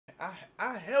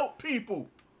I help people.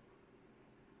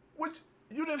 Which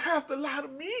you didn't have to lie to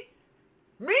me.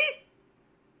 Me?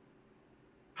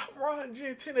 I'm Ron G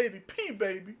 1080p,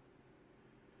 baby.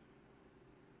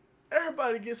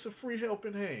 Everybody gets a free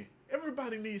helping hand.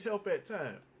 Everybody needs help at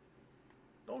times.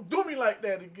 Don't do me like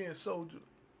that again, soldier.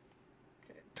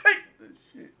 Can't take this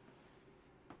shit.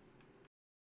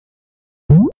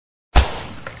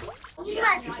 You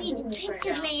must be the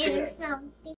picture man or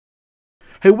something.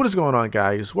 Hey, what is going on,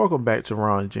 guys? Welcome back to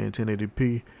Ron G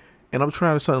 1080p, and I'm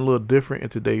trying something a little different in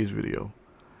today's video.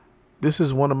 This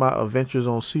is one of my adventures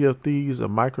on Sea of Thieves, a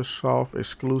Microsoft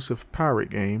exclusive pirate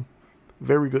game.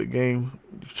 Very good game.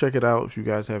 Check it out if you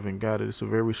guys haven't got it. It's a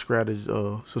very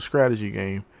strategy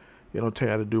game. You don't tell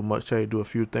you how to do much, tell you to do a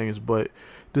few things, but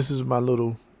this is my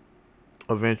little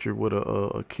adventure with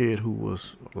a kid who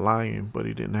was lying, but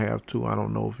he didn't have to. I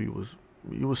don't know if he was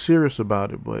serious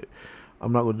about it, but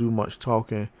I'm not gonna do much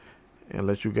talking and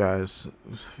let you guys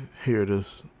hear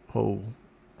this whole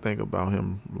thing about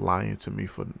him lying to me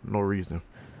for no reason.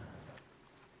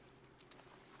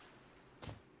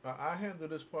 I handle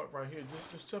this part right here.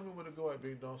 Just tell me where to go at,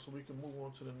 big dog, so we can move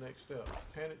on to the next step.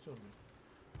 Hand it to me.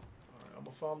 All right, I'm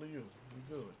gonna follow you. We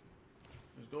good.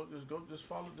 Just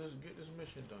follow this. Get this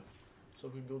mission done, so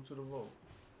we can go to the vote.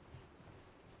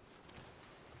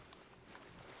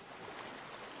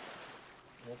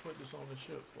 I'm gonna put this on the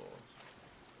ship for us.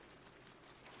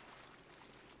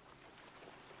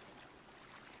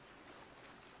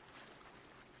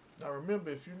 Now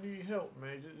remember, if you need help,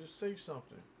 man, just say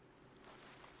something.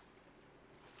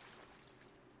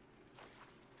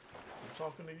 I'm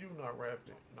talking to you, not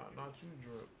Rapid. Not you,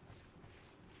 Drip.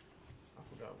 I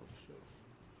forgot what the ship was.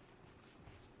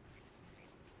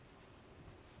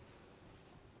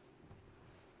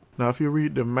 Now, if you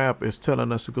read the map, it's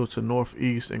telling us to go to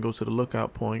northeast and go to the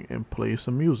lookout point and play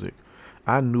some music.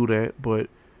 I knew that, but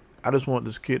I just want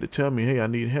this kid to tell me, hey, I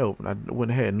need help. And I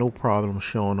wouldn't have had no problem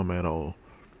showing him at all.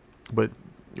 But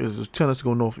it's just telling us to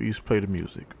go northeast, play the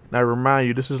music. Now, I remind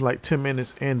you, this is like 10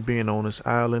 minutes in being on this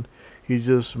island. He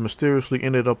just mysteriously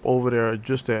ended up over there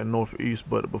just at northeast.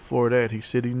 But before that, he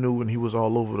said he knew and he was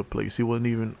all over the place. He wasn't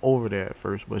even over there at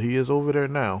first, but he is over there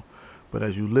now. But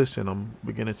as you listen, I'm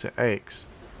beginning to ask,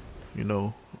 you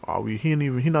know, are we? He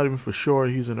not even for sure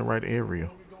he's in the right area.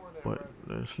 But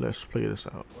let's play this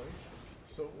out.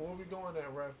 So where we going at,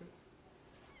 Rapid?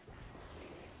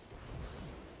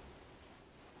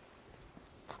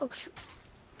 Oh shoot.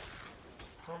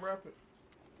 Come, Rapid.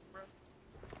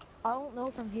 I don't know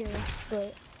from here,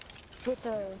 but with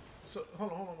the. So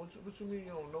hold on. What you mean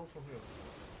you don't know from here?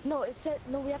 No, it said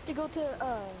no. We have to go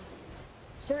to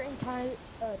certain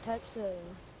types of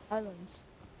islands.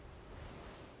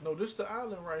 No, this the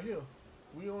island right here.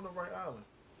 We on the right island.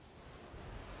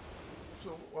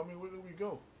 So I mean, where do we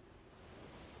go?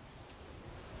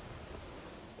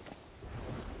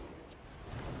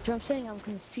 So I'm saying I'm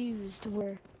confused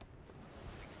where.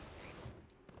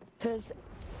 Cause it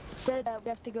said that we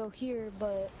have to go here,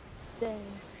 but then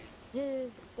the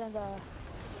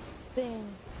thing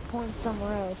points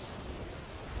somewhere else.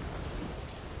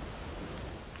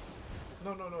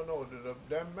 No.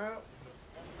 That map.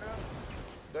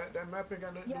 That map ain't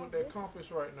got nothing to do with that compass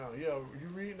right now. Yeah, you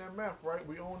reading that map, right?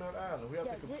 We own that island. We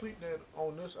have to complete that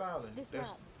on this island. This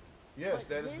map. Yes,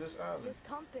 that is this island. This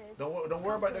compass. Don't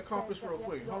worry about that compass real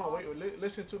quick. Hold on, wait.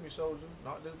 Listen to me, soldier.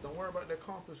 Don't worry about that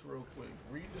compass real quick.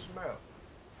 Read this map.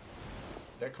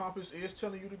 That compass is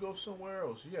telling you to go somewhere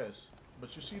else. Yes,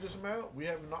 but you see this map? We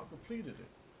have not completed it.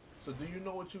 So do you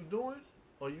know what you're doing,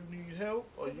 or you need help,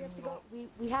 or you not?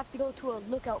 We have to go to a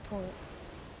lookout point.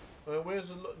 And where's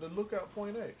the lookout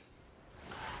point at?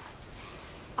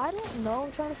 I don't know.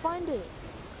 I'm trying to find it.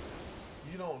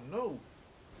 You don't know.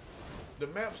 The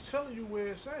map's telling you where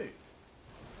it's at.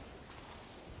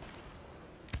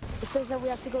 It says that we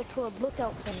have to go to a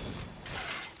lookout point.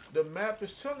 The map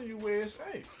is telling you where it's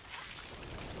at.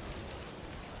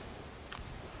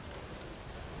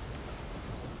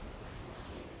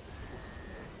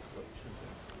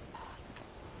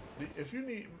 If you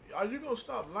need, are you gonna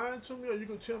stop lying to me, or you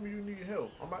gonna tell me you need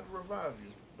help? I'm about to revive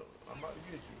you. I'm about to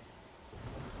get you.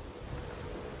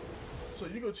 So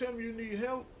you gonna tell me you need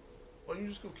help, or you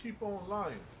just gonna keep on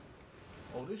lying?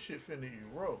 Oh, this shit finna eat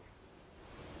raw.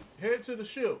 Head to the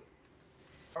ship.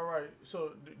 All right.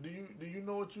 So do you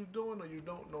know what you're doing, or you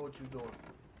don't know what you're doing,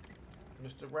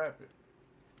 Mr. Rapid?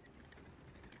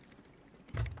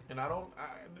 And I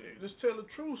just tell the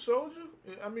truth, soldier.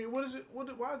 I mean, what is it?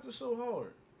 Why is it so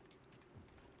hard?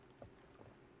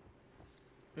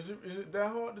 Is it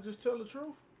that hard to just tell the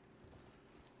truth?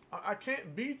 I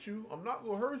can't beat you. I'm not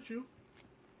gonna hurt you.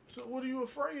 So what are you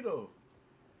afraid of?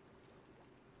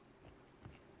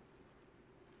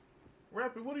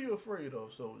 Rapid, what are you afraid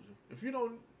of, soldier? If you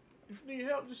need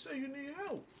help, just say you need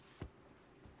help.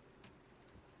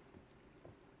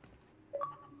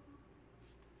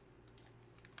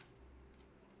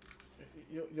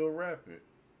 You're Rapid.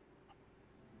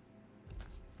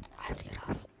 I have to get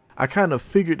off. I kind of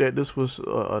figured that this was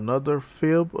another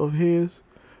fib of his.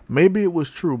 Maybe it was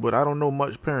true, but I don't know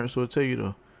much parents will tell you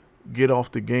to get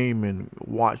off the game and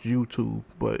watch YouTube.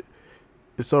 But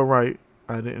it's all right.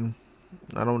 I don't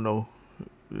know.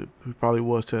 He probably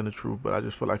was telling the truth, but I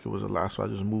just felt like it was a lie, so I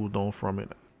just moved on from it.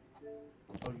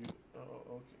 Oh,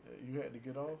 okay. You had to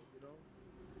get off?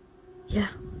 Yeah.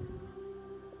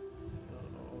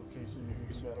 Okay, so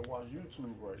you gotta watch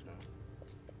YouTube right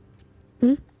now.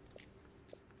 Hmm?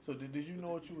 So did you know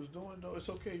what you was doing though? It's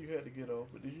okay you had to get off,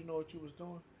 but did you know what you was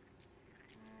doing?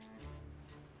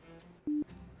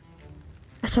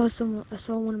 I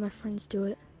saw one of my friends do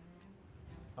it.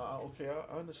 Okay,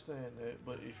 I understand that,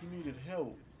 but if you needed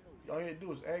help, all you had to do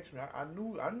was ask me. I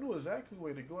knew exactly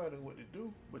where to go at and what to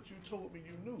do, but you told me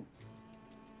you knew.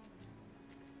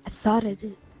 I thought I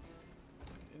did.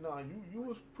 Nah, you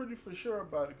was pretty for sure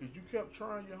about it because you kept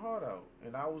trying your heart out,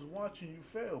 and I was watching you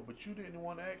fail, but you didn't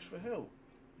want to ask for help.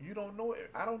 You don't know it.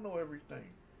 I don't know everything.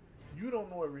 You don't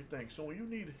know everything. So when you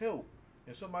need help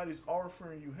and somebody's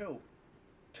offering you help,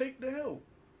 take the help.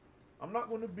 I'm not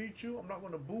going to beat you. I'm not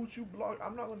going to boot you, block.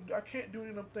 I can't do any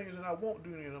of them things, and I won't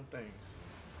do any of them things.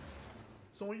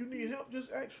 So when you need help,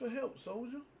 just ask for help,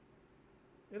 soldier.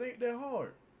 It ain't that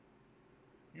hard.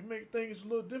 You make things a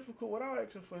little difficult without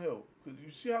asking for help. Because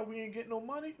you see how we ain't getting no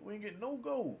money? We ain't getting no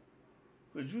gold.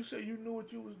 Because you said you knew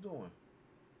what you was doing.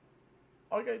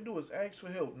 All you got to do is ask for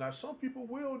help. Now, some people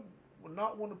will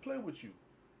not want to play with you.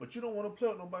 But you don't want to play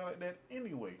with nobody like that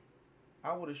anyway.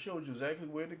 I would have showed you exactly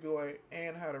where to go at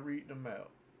and how to read the map.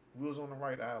 We was on the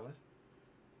right island.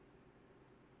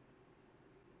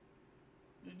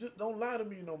 You just don't lie to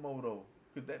me no more though.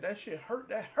 Cause that shit hurt.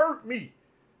 That hurt me.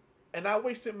 And I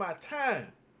wasted my time.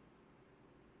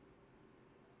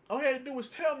 All you had to do was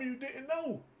tell me you didn't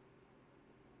know.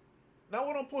 Now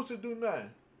what I'm supposed to do now?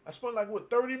 I spent like what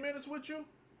 30 minutes with you?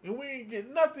 And we ain't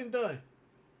get nothing done.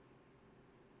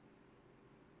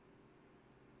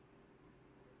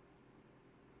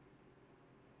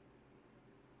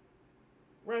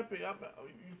 Rapid,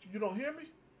 you don't hear me?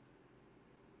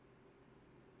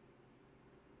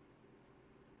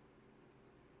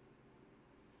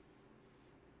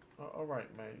 All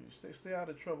right, man. You stay out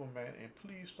of trouble, man, and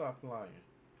please stop lying.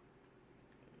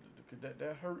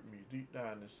 That hurt me deep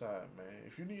down inside, man.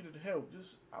 If you needed help,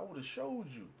 I would have showed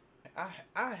you.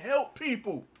 I help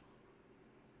people.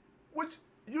 Which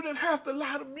you didn't have to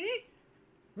lie to me.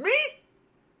 Me?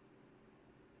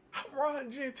 I'm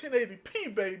Ron G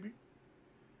 1080p, baby.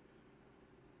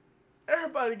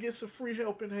 Everybody gets a free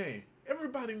helping hand.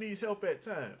 Everybody needs help at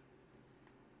times.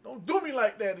 Don't do me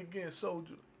like that again,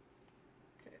 soldier.